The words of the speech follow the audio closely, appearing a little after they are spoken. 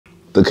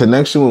The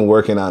connection when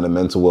working out and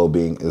mental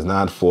well-being is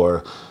not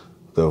for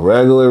the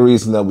regular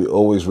reason that we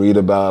always read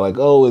about, like,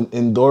 oh,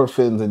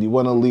 endorphins and you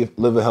want to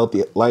live a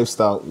healthy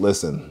lifestyle.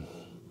 Listen,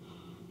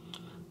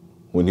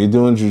 when you're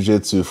doing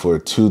jujitsu for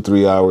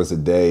 2-3 hours a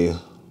day,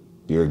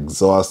 you're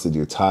exhausted,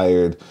 you're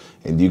tired,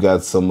 and you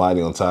got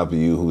somebody on top of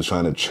you who's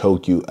trying to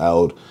choke you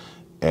out,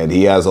 and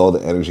he has all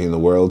the energy in the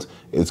world,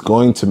 it's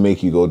going to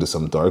make you go to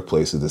some dark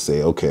places to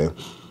say, okay,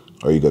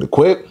 are you going to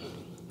quit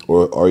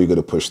or are you going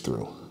to push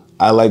through?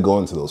 I like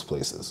going to those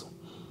places.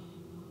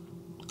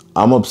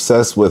 I'm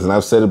obsessed with, and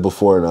I've said it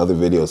before in other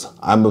videos,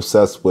 I'm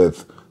obsessed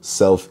with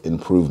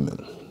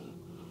self-improvement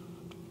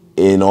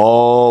in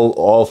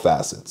all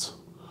facets.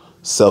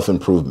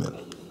 Self-improvement,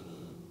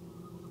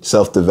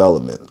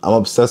 self-development. I'm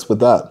obsessed with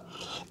that.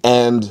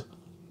 And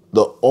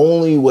the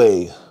only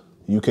way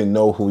you can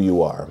know who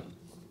you are,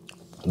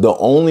 the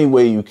only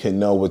way you can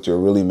know what you're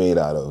really made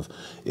out of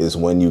is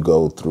when you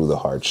go through the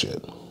hard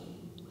shit.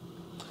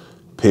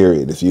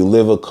 Period. If you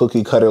live a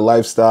cookie cutter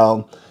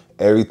lifestyle,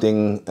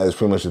 everything has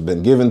pretty much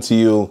been given to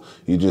you.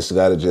 You just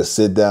got to just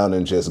sit down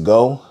and just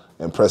go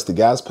and press the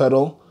gas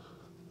pedal.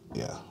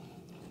 Yeah,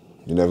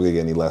 you're never going to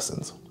get any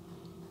lessons.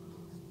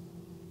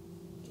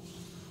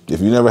 If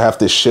you never have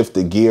to shift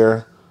the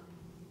gear,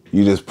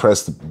 you just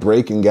press the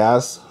brake and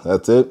gas,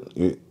 that's it,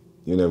 you're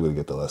never going to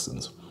get the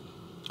lessons.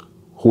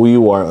 Who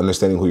you are,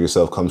 understanding who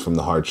yourself comes from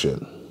the hard shit.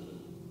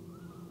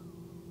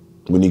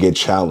 When you get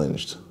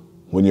challenged,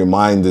 when your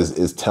mind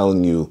is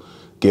telling you,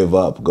 give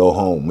up, go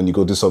home, when you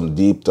go to some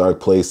deep, dark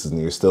places and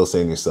you're still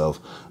saying to yourself,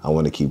 I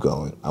want to keep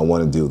going, I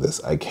want to do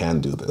this, I can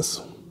do this.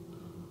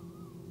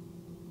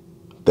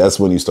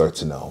 That's when you start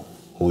to know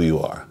who you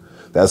are.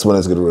 That's when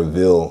it's going to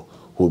reveal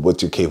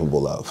what you're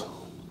capable of.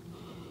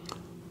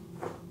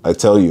 I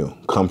tell you,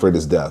 comfort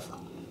is death.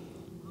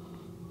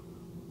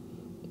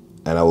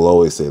 And I will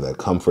always say that,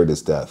 comfort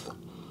is death.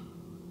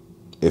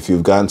 If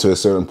you've gotten to a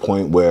certain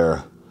point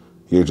where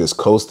you're just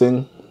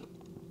coasting,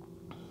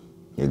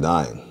 you're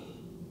dying.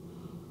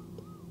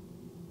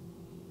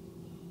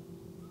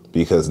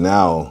 Because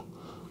now,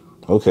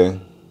 okay,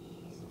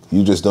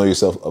 you just know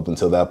yourself up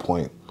until that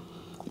point.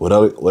 What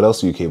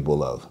else are you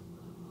capable of?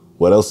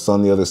 What else is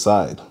on the other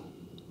side?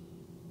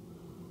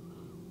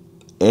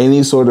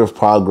 Any sort of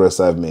progress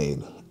I've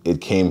made,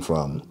 it came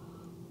from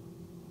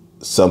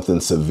something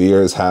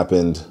severe has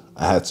happened.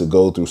 I had to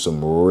go through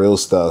some real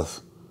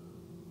stuff,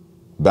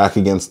 back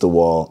against the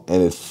wall,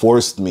 and it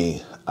forced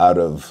me out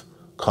of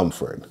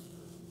comfort.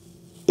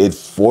 It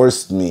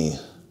forced me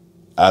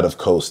out of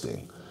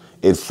coasting.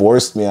 It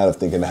forced me out of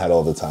thinking I had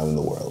all the time in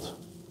the world.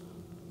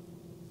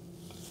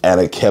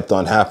 And it kept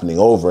on happening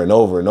over and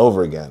over and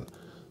over again.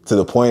 To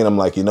the point I'm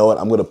like, you know what?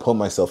 I'm going to put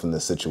myself in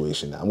this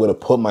situation now. I'm going to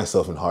put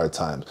myself in hard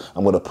times.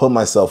 I'm going to put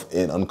myself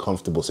in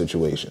uncomfortable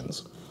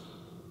situations.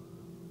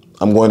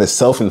 I'm going to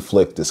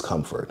self-inflict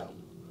discomfort.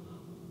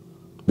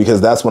 Because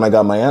that's when I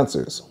got my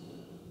answers.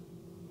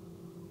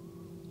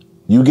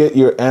 You get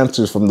your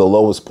answers from the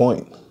lowest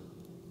point.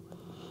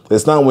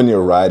 It's not when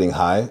you're riding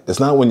high. It's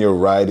not when you're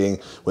riding,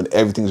 when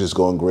everything's just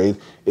going great.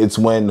 It's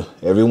when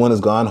everyone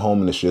has gone home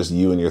and it's just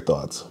you and your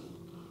thoughts.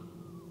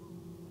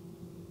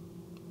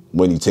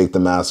 When you take the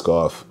mask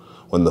off,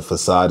 when the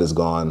facade is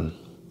gone,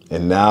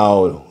 and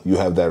now you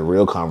have that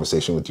real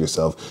conversation with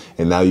yourself,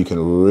 and now you can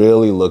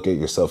really look at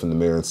yourself in the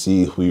mirror and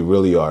see who you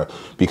really are,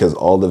 because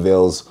all the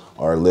veils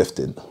are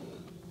lifted.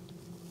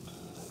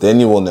 Then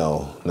you will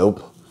know,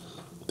 nope,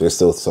 there's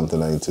still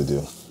something I need to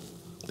do.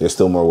 There's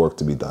still more work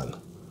to be done.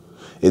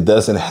 It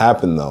doesn't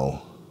happen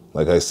though,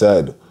 like I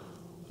said,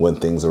 when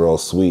things are all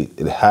sweet.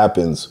 It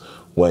happens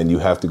when you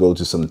have to go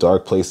to some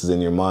dark places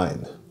in your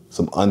mind,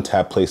 some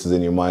untapped places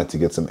in your mind to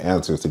get some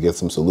answers, to get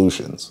some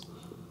solutions.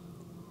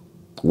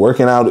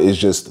 Working out is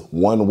just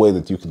one way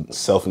that you can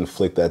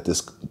self-inflict that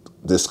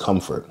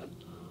discomfort.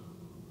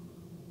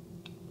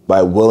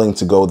 By willing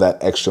to go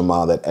that extra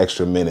mile, that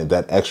extra minute,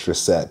 that extra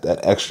set,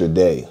 that extra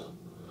day.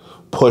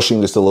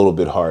 Pushing just a little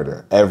bit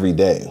harder every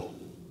day.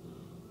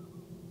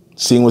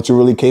 Seeing what you're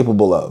really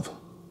capable of.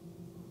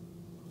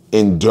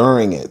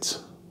 Enduring it,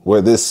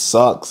 where this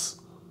sucks.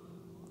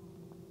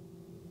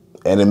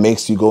 And it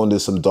makes you go into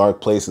some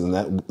dark places, and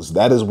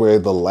that is where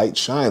the light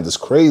shines. It's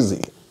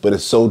crazy, but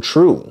it's so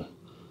true.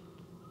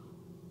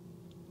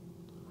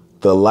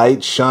 The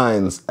light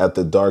shines at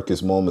the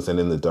darkest moments and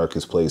in the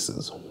darkest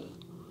places.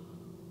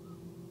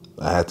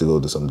 I had to go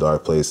to some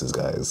dark places,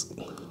 guys.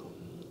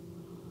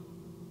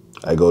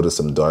 I go to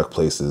some dark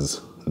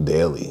places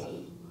daily.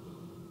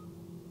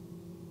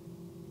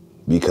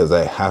 Because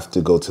I have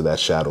to go to that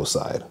shadow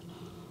side.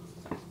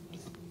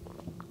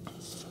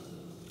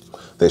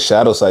 The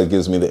shadow side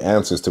gives me the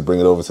answers to bring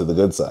it over to the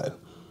good side.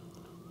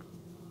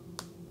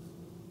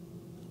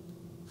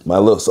 A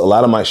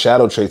lot of my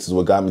shadow traits is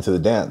what got me to the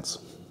dance.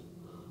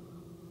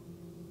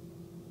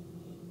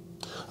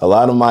 A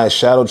lot of my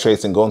shadow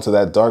traits and going to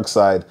that dark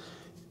side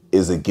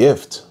is a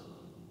gift.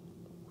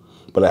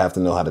 But I have to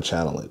know how to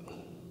channel it.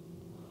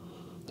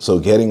 So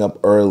getting up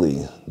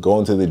early,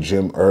 going to the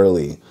gym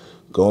early,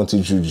 going to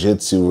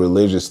jujitsu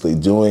religiously,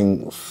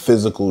 doing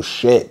physical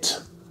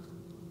shit.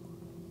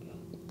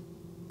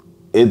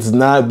 It's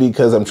not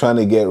because I'm trying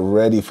to get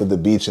ready for the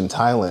beach in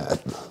Thailand.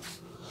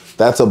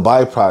 That's a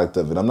byproduct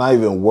of it. I'm not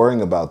even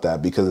worrying about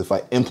that because if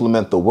I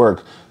implement the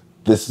work,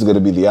 this is going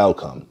to be the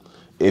outcome.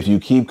 If you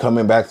keep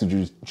coming back to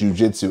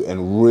jujitsu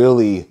and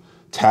really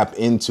tap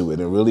into it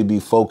and really be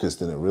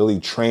focused and really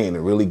train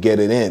and really get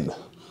it in,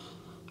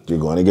 you're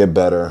going to get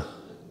better.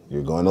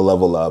 You're going to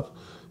level up.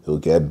 You'll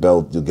get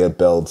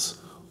belts,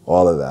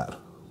 all of that.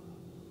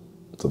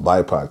 It's a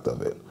byproduct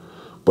of it.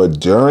 But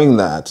during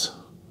that,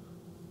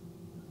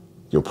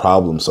 you're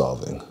problem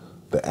solving.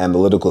 The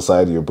analytical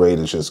side of your brain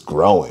is just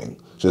growing,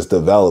 just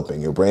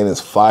developing. Your brain is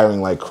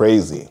firing like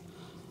crazy.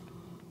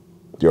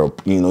 You're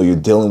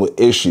dealing with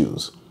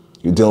issues.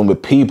 You're dealing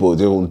with people, you're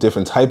dealing with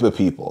different type of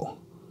people,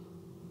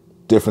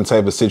 different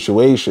type of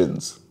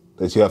situations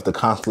that you have to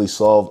constantly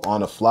solve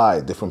on the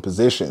fly, different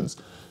positions.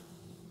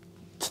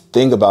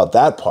 Think about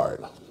that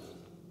part.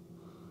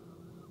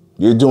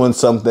 You're doing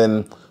some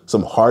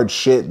hard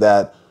shit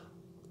that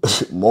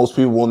most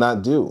people will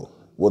not do,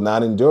 will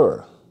not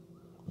endure.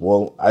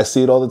 Well, I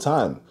see it all the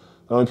time.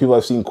 How many people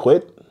I've seen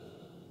quit?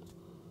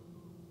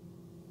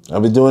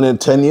 I've been doing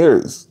it 10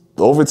 years,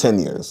 over 10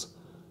 years.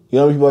 You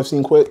know how many people I've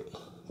seen quit?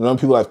 You know how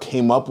many people I've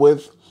came up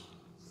with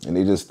and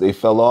they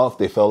fell off?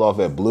 They fell off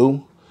at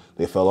blue.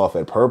 They fell off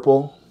at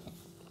purple.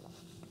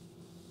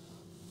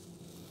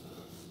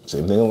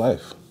 Same thing in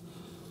life.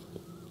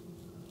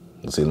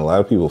 I've seen a lot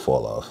of people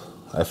fall off.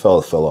 I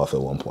fell off at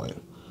one point.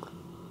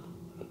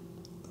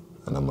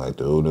 And I'm like,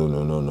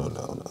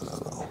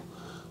 no.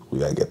 We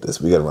gotta get this.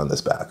 We gotta run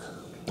this back.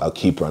 I'll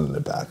keep running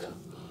it back.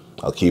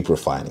 I'll keep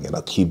refining it.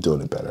 I'll keep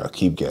doing it better. I'll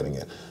keep getting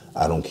it.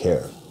 I don't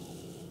care.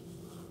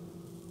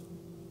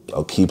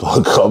 I'll keep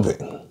on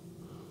coming.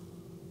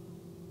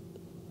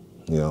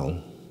 You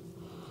know,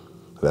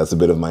 that's a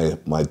bit of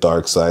my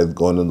dark side,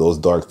 going into those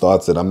dark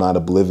thoughts, that I'm not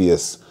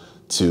oblivious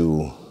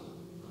to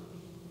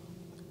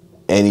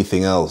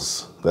anything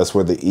else. That's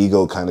where the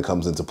ego kind of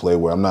comes into play,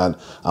 where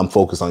I'm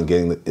focused on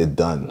getting it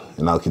done,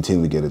 and I'll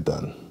continue to get it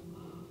done.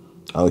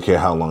 I don't care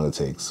how long it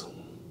takes.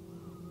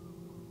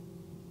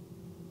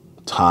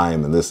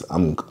 Time and this,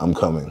 I'm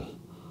coming.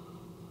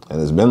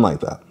 And it's been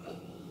like that.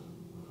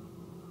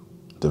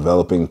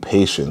 Developing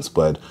patience,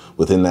 but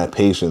within that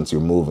patience,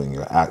 you're moving.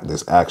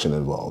 There's action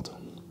involved.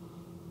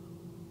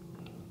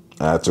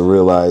 I have to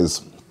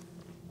realize,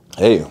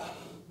 hey,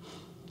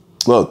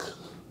 look,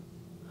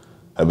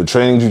 I've been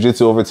training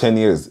jiu-jitsu over 10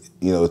 years.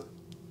 You know, it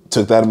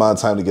took that amount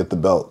of time to get the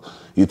belt.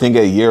 You think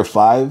at year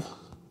 5,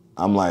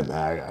 I'm like,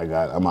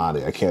 nah, I'm out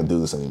of it. I can't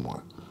do this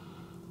anymore.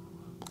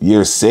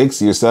 Year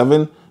 6, year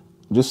 7,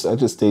 I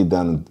just stayed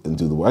down and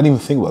do the work. I didn't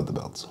even think about the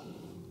belts.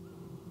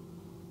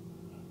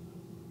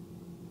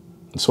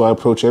 So I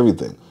approach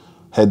everything.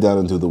 Head down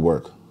and do the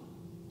work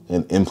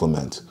and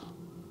implement.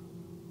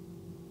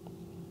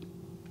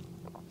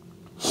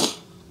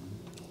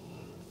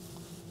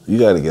 You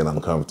got to get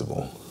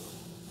uncomfortable.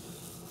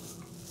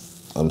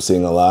 I'm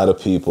seeing a lot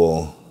of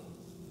people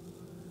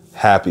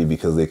happy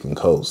because they can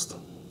coast.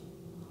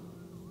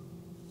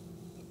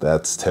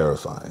 That's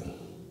terrifying.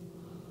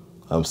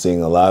 I'm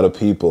seeing a lot of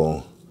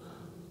people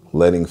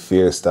letting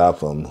fear stop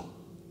them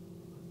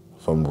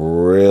from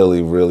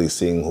really, really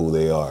seeing who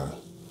they are.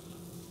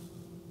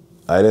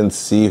 I didn't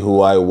see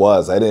who I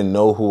was. I didn't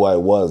know who I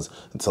was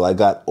until I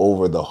got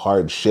over the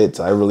hard shit.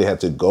 I really had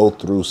to go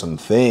through some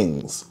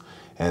things.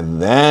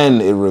 And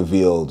then it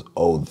revealed,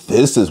 oh,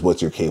 this is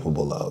what you're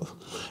capable of.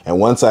 And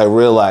once I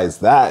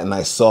realized that and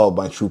I saw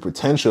my true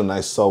potential and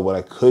I saw what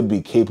I could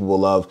be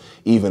capable of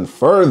even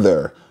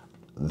further,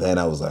 then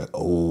I was like,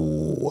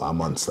 oh,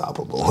 I'm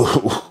unstoppable.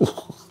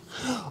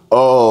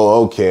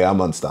 Oh, okay,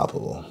 I'm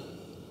unstoppable.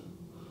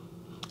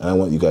 And I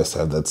want you guys to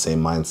have that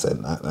same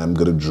mindset. I'm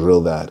going to drill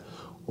that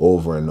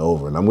over and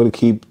over. And I'm going to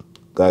keep,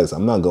 guys,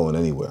 I'm not going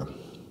anywhere.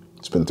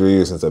 It's been 3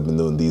 years since I've been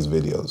doing these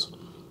videos.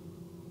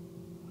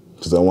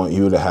 Because I want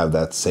you to have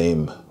that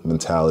same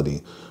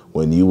mentality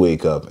when you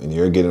wake up and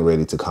you're getting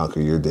ready to conquer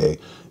your day.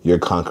 You're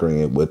conquering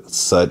it with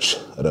such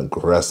an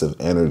aggressive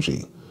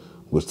energy,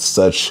 with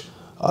such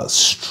a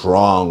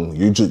strong,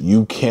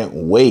 you can't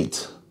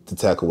wait to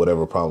tackle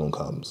whatever problem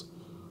comes.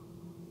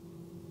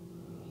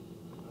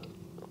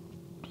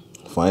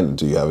 Find it.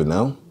 Do you have it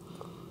now?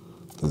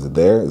 Is it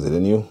there? Is it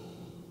in you?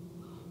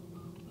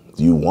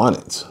 Do you want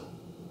it?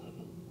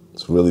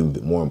 It's really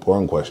the more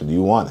important question. Do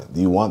you want it? Do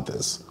you want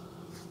this?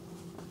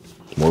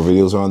 More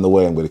videos are on the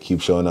way. I'm going to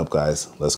keep showing up, guys. Let's